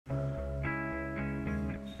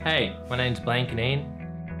Hey, my name's Blain Cunneen.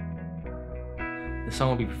 The song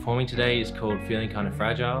we'll be performing today is called Feelin Kinda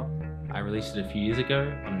Fragile. I released it a few years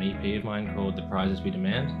ago on an EP of mine called The Prizes We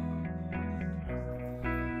Demand.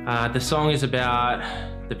 The song is about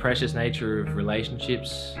the precious nature of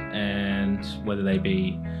relationships and whether they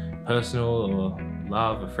be personal or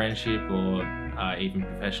love or friendship or even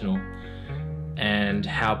professional, and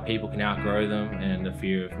how people can outgrow them and the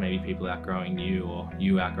fear of maybe people outgrowing you or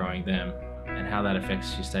you outgrowing them, and how that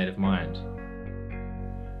affects your state of mind.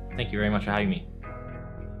 Thank you very much for having me.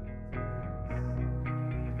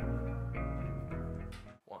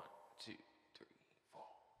 One, two, three, four.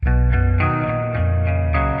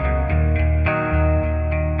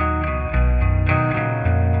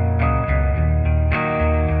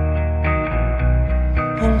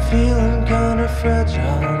 I'm feeling kinda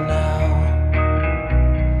fragile now.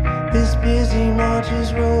 This busy March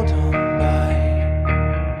has rolled on by.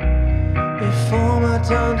 If all my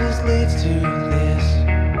time just leads to this,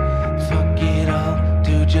 fuck it, I'll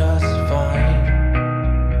do just fine.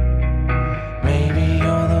 Maybe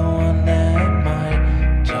you're the one that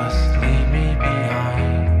might just leave me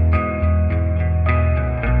behind.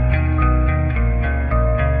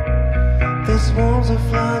 The swarms of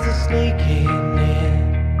flies are sneaking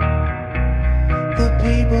in, the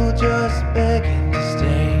people just begging to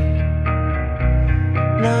stay,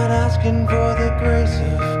 not asking for the grace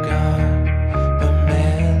of God.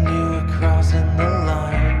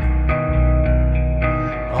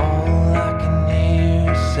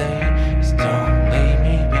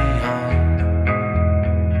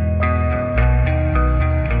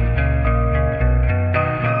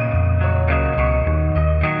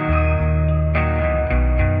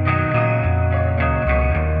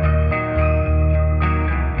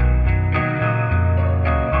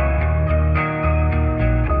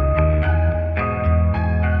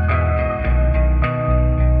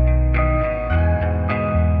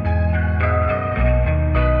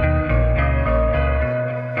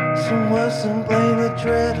 Some worse and blame the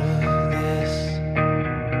dread of this,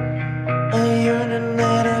 a yearning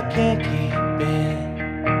that I can't keep in.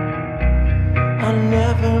 I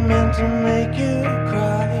never meant to make you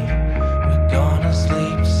cry. We're gonna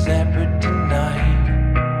sleep separate tonight.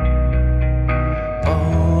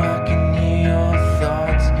 Oh, I can hear your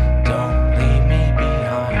thoughts, don't leave me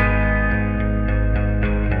behind.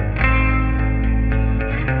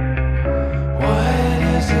 What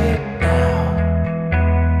is it now?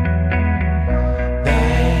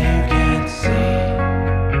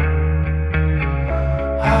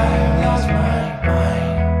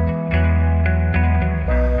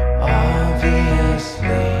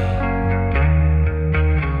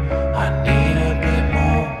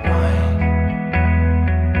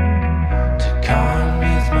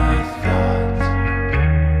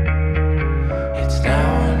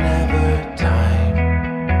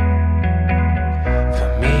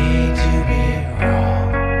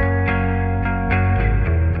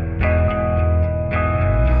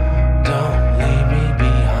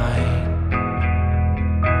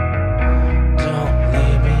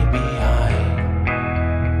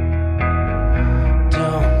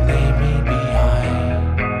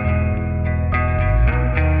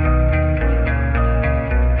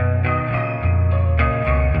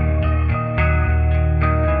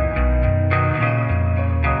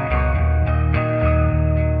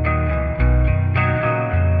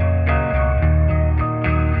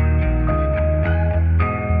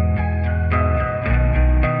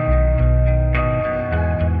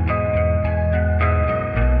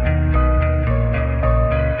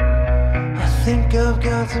 I think I've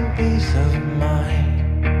got some peace of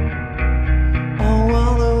mind. I'll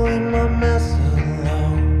wallow in my mess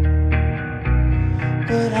alone.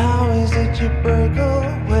 But how is it you break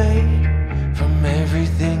away?